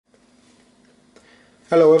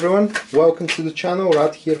Hello everyone, welcome to the channel.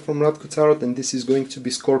 Rad here from Radko Tarot, and this is going to be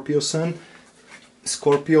Scorpio Sun,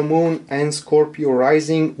 Scorpio Moon and Scorpio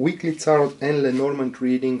Rising weekly tarot and Lenormand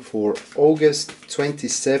reading for August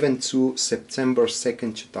 27 to September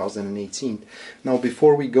 2nd, 2018. Now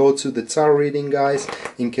before we go to the tarot reading, guys,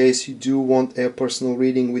 in case you do want a personal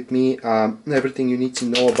reading with me, everything you need to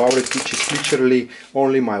know about it, which is literally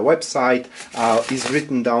only my website, is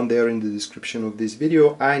written down there in the description of this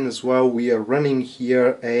video. And as well, we are running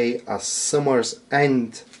here a summer's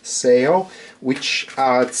end sale, which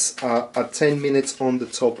adds 10 minutes on the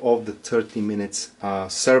top of the 30 minutes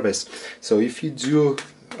service. So if you do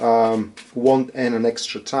want an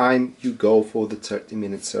extra time, you go for the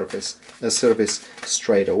 30-minute service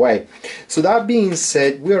straight away. So that being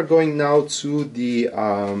said, we are going now to the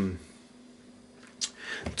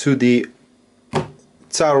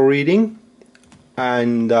tarot reading,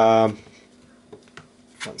 and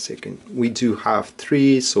one second, we do have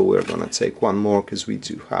 3, so we're gonna take one more because we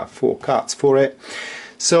do have 4 cards for it.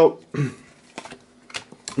 So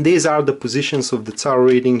these are the positions of the tarot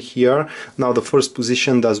reading here. Now the first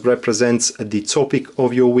position does represents the topic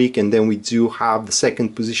of your week, and then we do have the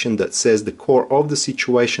second position that says the core of the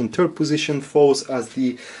situation. Third position falls as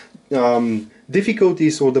the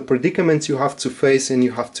difficulties or the predicaments you have to face and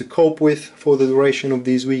you have to cope with for the duration of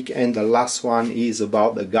this week, and the last one is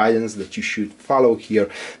about the guidance that you should follow here.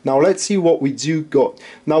 Now let's see what we do got.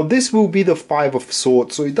 Now this will be the 5 of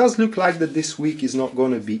Swords, so it does look like that this week is not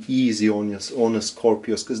going to be easy on us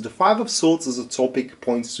Scorpios, because the 5 of Swords as a topic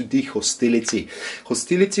points to the hostility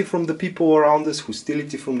from the people around us,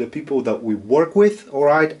 hostility from the people that we work with, all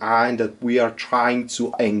right, and that we are trying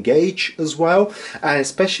to engage as well, and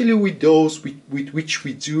especially with those with which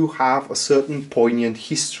we do have a certain poignant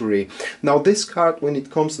history. Now this card, when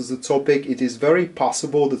it comes as a topic, it is very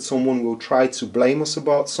possible that someone will try to blame us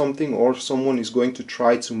about something, or someone is going to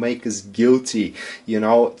try to make us guilty, you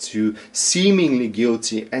know, to seemingly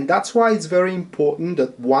guilty. And that's why it's very important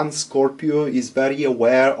that one Scorpio is very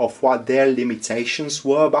aware of what their limitations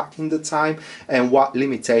were back in the time and what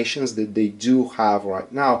limitations that they do have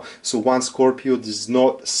right now. So one Scorpio does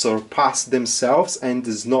not surpass themselves and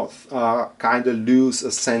does not kind of lose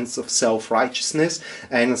a sense of self-righteousness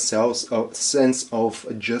and a sense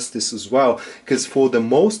of justice as well, because for the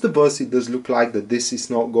most of us it does look like that this is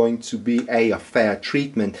not going to be a fair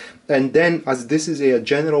treatment. And then, as this is a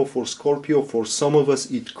general for Scorpio, for some of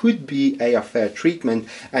us it could be a fair treatment,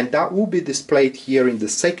 and that will be displayed here in the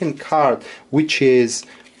second card, which is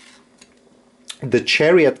the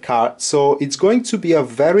Chariot card. So it's going to be a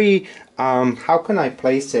very how can I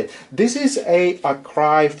place it? This is a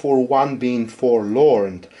cry for one being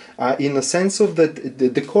forlorn, in the sense of that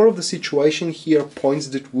the core of the situation here points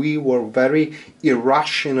that we were very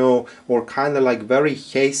irrational or kind of like very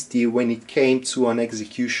hasty when it came to an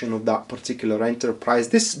execution of that particular enterprise.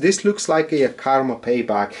 This looks like a karma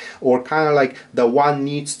payback, or kind of like the one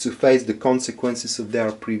needs to face the consequences of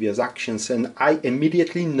their previous actions. And I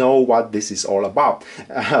immediately know what this is all about.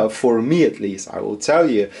 For me at least, I will tell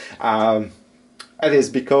you. It is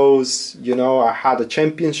because, you know, I had a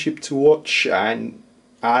championship to watch and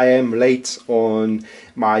I am late on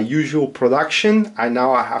my usual production, and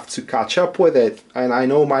now I have to catch up with it, and I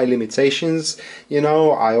know my limitations. You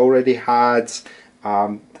know, I already had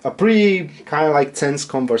a pretty kind of like tense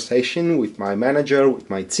conversation with my manager, with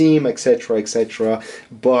my team, etc, etc,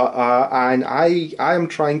 but and I am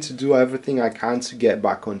trying to do everything I can to get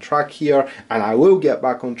back on track here, and I will get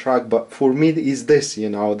back on track. But for me is this, you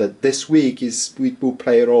know, that this week it will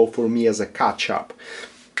play a role for me as a catch-up.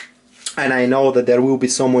 And I know that there will be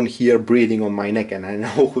someone here breathing on my neck, and I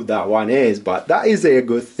know who that one is, but that is a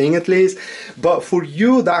good thing at least. But for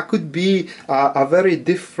you, that could be a very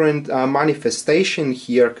different manifestation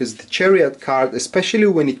here, because the Chariot card, especially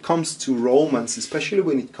when it comes to romance, especially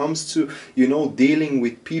when it comes to, you know, dealing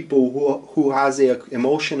with people who has a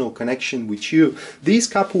emotional connection with you, these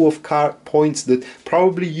couple of card points that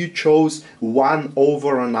probably you chose one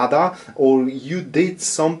over another, or you did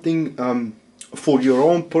something for your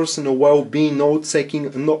own personal well-being, not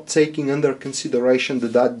taking under consideration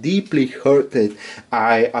that deeply hurted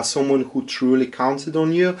as someone who truly counted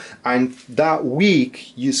on you. And that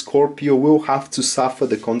week, you Scorpio will have to suffer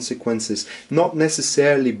the consequences. Not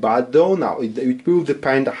necessarily bad though. Now it will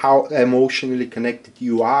depend how emotionally connected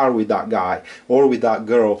you are with that guy or with that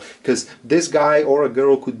girl, because this guy or a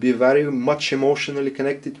girl could be very much emotionally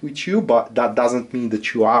connected with you, but that doesn't mean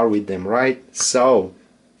that you are with them, right? So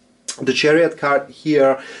the Chariot card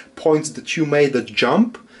here points that you made a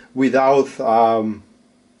jump without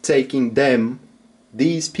taking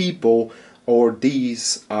these people or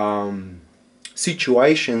these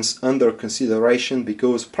situations under consideration,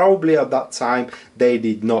 because probably at that time they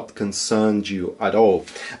did not concern you at all.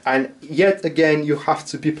 And yet again, you have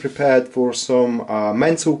to be prepared for some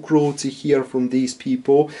mental cruelty here from these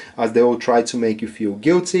people, as they will try to make you feel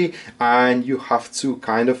guilty, and you have to,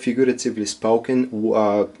 kind of figuratively spoken,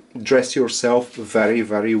 dress yourself very,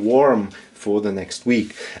 very warm for the next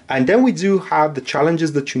week. And then we do have the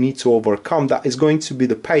challenges that you need to overcome. That is going to be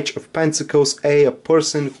the Page of Pentacles, a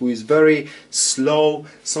person who is very slow,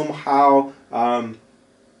 somehow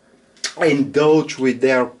indulge with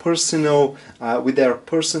their personal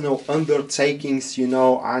undertakings, you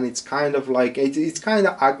know, and it's kind of like it's kind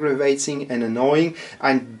of aggravating and annoying,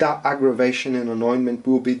 and that aggravation and annoyment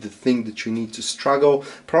will be the thing that you need to struggle.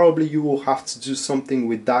 Probably you will have to do something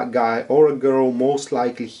with that guy or a girl, most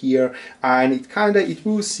likely here, and it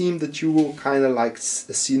will seem that you will kind of like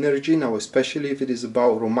a synergy now, especially if it is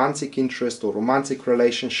about romantic interest or romantic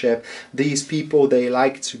relationship. These people, they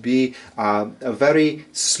like to be very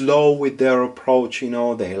slow with their approach, you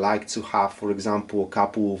know. They like to have, for example, a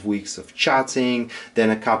couple of weeks of chatting, then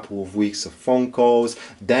a couple of weeks of phone calls,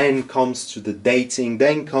 then comes to the dating,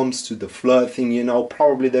 then comes to the flirting, you know.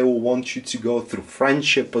 Probably they will want you to go through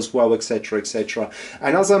friendship as well, etc, etc.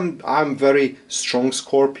 And as I'm very strong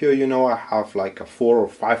Scorpio, you know, I have like a 4 or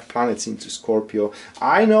 5 planets into Scorpio.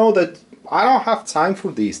 I know that I don't have time for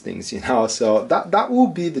these things, you know. So that will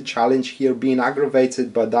be the challenge here, being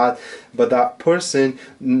aggravated by that person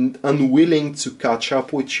unwilling to catch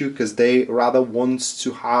up with you, because they rather want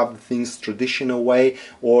to have things traditional way,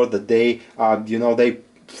 or that they you know, they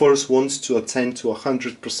first wants to attend to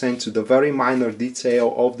 100% to the very minor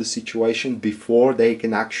detail of the situation before they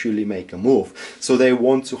can actually make a move. So they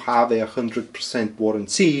want to have a 100%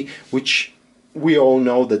 warranty, which we all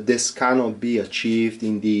know that this cannot be achieved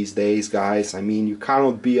in these days, guys. I mean, you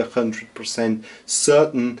cannot be 100%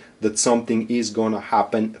 certain that something is gonna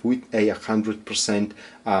happen with a 100%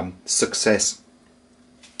 success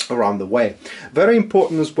around the way. Very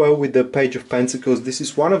important as well with the Page of Pentacles, this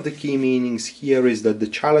is one of the key meanings here, is that the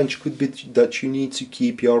challenge could be that you need to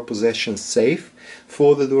keep your possessions safe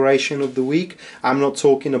for the duration of the week. I'm not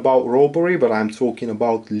talking about robbery, but I'm talking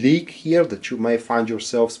about leak here, that you may find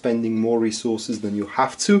yourself spending more resources than you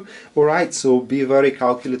have to. Alright, so be very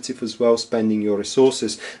calculative as well, spending your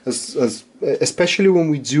resources, especially when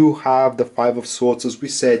we do have the Five of Swords. As we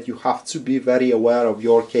said, you have to be very aware of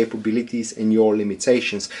your capabilities and your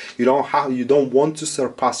limitations. You don't want to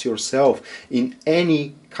surpass yourself in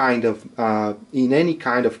any kind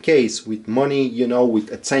of case, with money, you know,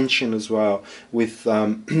 with attention as well, with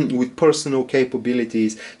with personal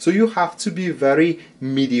capabilities. So you have to be very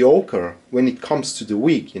mediocre when it comes to the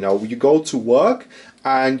week. You know, you go to work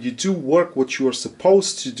and you do work what you are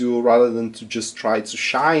supposed to do, rather than to just try to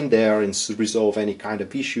shine there and resolve any kind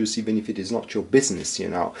of issues, even if it is not your business, you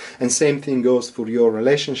know. And same thing goes for your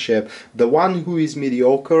relationship. The one who is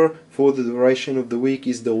mediocre for the duration of the week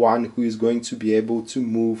is the one who is going to be able to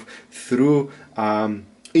move through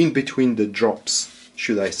in between the drops,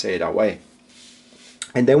 should I say it that way.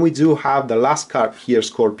 And then we do have the last card here,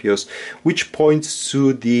 Scorpios, which points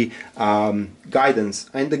to the guidance.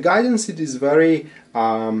 And the guidance, it is very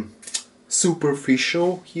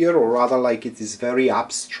superficial here, or rather like it is very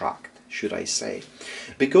abstract, should I say.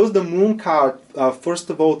 Because the Moon card, first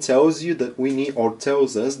of all, tells you that we need, or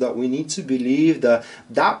tells us that we need to believe that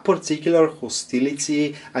that particular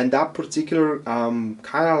hostility and that particular kind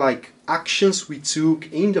of like actions we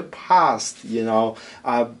took in the past, you know,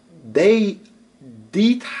 they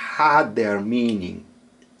did had their meaning,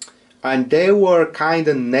 and they were kind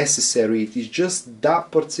of necessary. It is just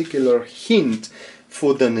that particular hint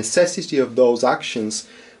for the necessity of those actions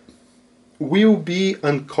will be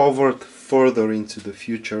uncovered further into the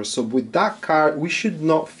future. So with that card, we should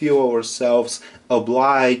not feel ourselves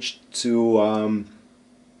obliged to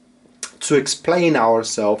explain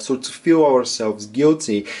ourselves or to feel ourselves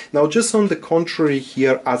guilty. Now, just on the contrary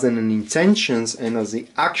here, as an intentions and as the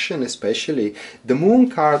action especially, the Moon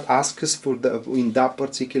card asks us for in that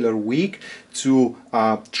particular week to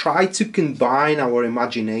try to combine our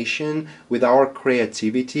imagination with our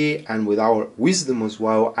creativity and with our wisdom as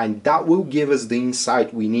well, and that will give us the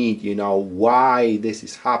insight we need, you know, why this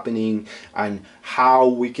is happening and how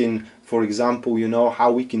we can, for example, you know,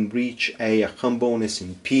 how we can reach a humbleness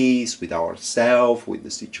and peace with ourselves, with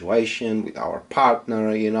the situation, with our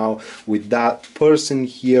partner, you know, with that person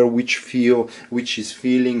here which is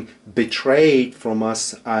feeling betrayed from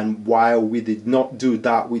us, and while we did not do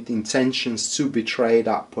that with intentions to betray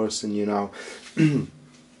that person, you know.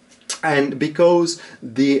 And because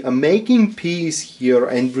the making peace here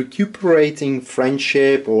and recuperating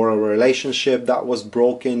friendship or a relationship that was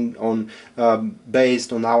broken on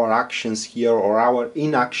based on our actions here or our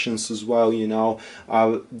inactions as well, you know,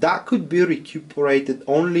 that could be recuperated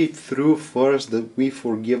only through first that we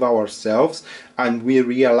forgive ourselves and we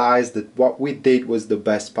realize that what we did was the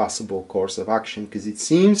best possible course of action, because it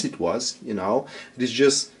seems it was, you know, it is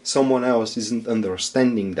just someone else isn't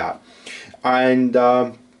understanding that. And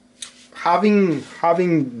having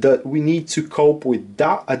that we need to cope with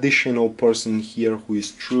that additional person here who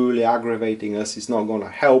is truly aggravating us is not going to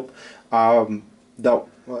help.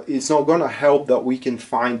 It's not going to help that we can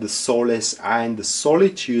find the solace and the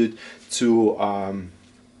solitude to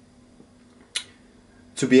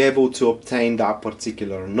be able to obtain that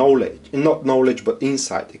particular knowledge, not knowledge but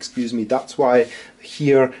insight, excuse me. That's why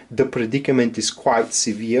here the predicament is quite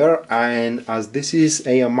severe, and as this is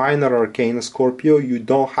a minor arcana, Scorpio, you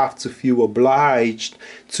don't have to feel obliged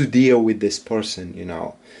to deal with this person, you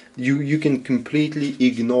know. You can completely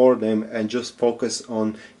ignore them and just focus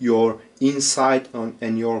on your insight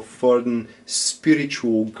and your further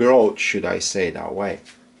spiritual growth, should I say that way.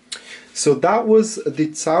 So that was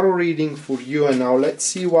the tarot reading for you, and now let's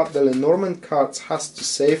see what the Lenormand cards has to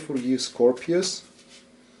say for you, Scorpios.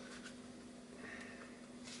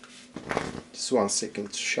 Just 1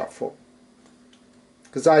 second to shuffle,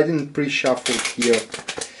 because I didn't pre-shuffle here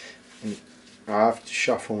and I have to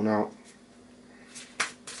shuffle now.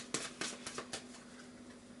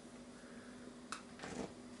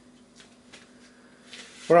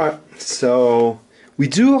 Alright, so we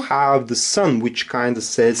do have the Sun, which kind of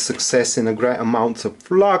says success in a great amount of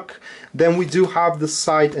luck. Then we do have the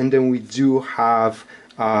Side, and then we do have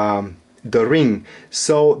the Ring.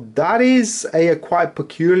 So that is quite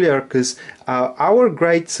peculiar, because our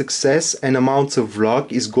great success and amount of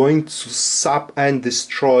luck is going to sap and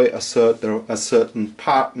destroy a certain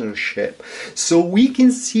partnership. So we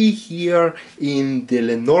can see here in the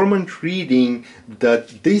Lenormand reading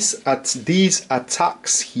that these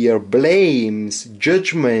attacks here, blames,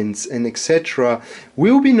 judgments, and etc.,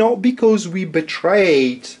 will be not because we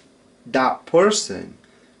betrayed that person,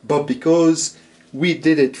 but because we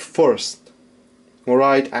did it first.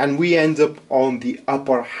 Alright, and we end up on the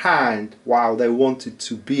upper hand while they wanted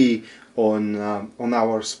to be on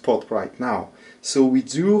our spot right now. So we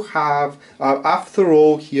do have, after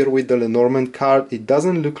all, here with the Lenormand card, it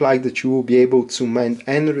doesn't look like that you will be able to mend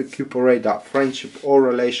and recuperate that friendship or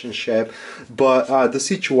relationship, but the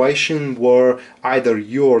situation were either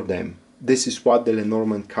you or them. This is what the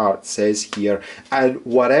Lenormand card says here. And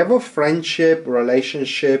whatever friendship,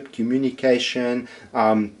 relationship, communication,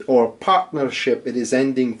 or partnership it is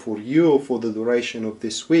ending for you for the duration of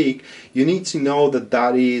this week, you need to know that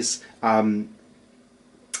that is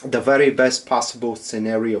the very best possible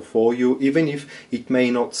scenario for you, even if it may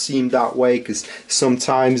not seem that way, because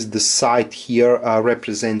sometimes the side here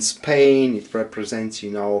represents pain. It represents, you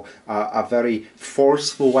know, a very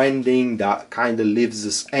forceful ending that kind of leaves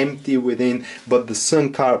us empty within. But the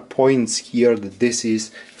Sun card points here that this is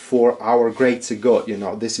for our greater good. You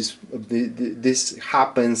know, this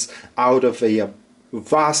happens out of a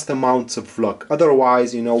vast amounts of luck.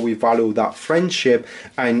 Otherwise, you know, we value that friendship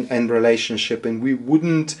and relationship, and we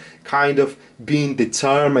wouldn't kind of being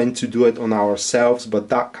determined to do it on ourselves, but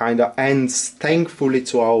that kind of ends thankfully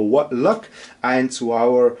to our luck and to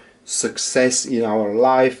our success in our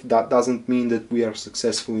life. That doesn't mean that we are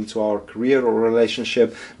successful into our career or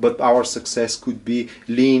relationship, but our success could be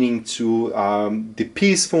leaning to the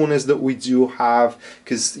peacefulness that we do have,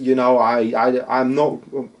 because, you know,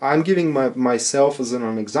 I'm giving myself as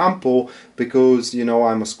an example, because, you know,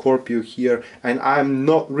 I'm a Scorpio here and I'm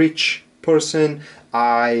not rich person.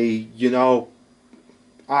 I'm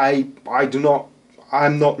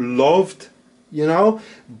not loved, you know,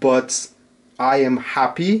 but I am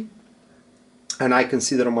happy and I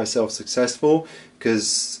consider myself successful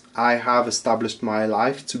because I have established my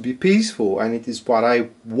life to be peaceful, and it is what I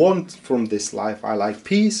want from this life. I like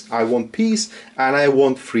peace, I want peace, and I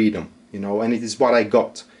want freedom, you know, and it is what I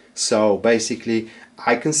got. So basically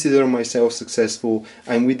I consider myself successful,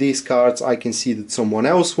 and with these cards I can see that someone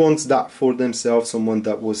else wants that for themselves, someone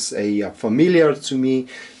that was familiar to me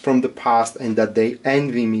from the past, and that they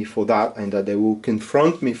envy me for that, and that they will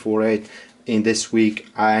confront me for it in this week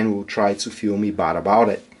and will try to feel me bad about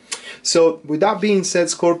it. So with that being said,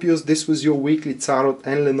 Scorpios, this was your weekly Tarot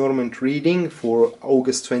and Lenormand reading for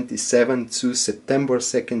August 27 to September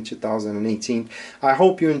 2nd, 2018. I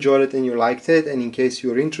hope you enjoyed it and you liked it, and in case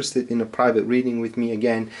you're interested in a private reading with me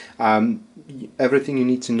again, everything you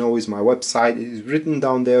need to know is my website. It is written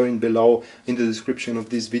down there in below in the description of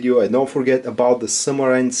this video. And don't forget about the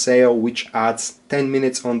summer end sale, which adds 10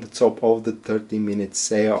 minutes on the top of the 30-minute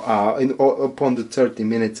sale upon the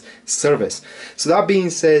 30-minute service. So that being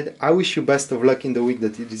said, I wish you best of luck in the week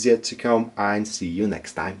that it is yet to come, and see you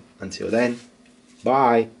next time. Until then,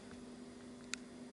 bye.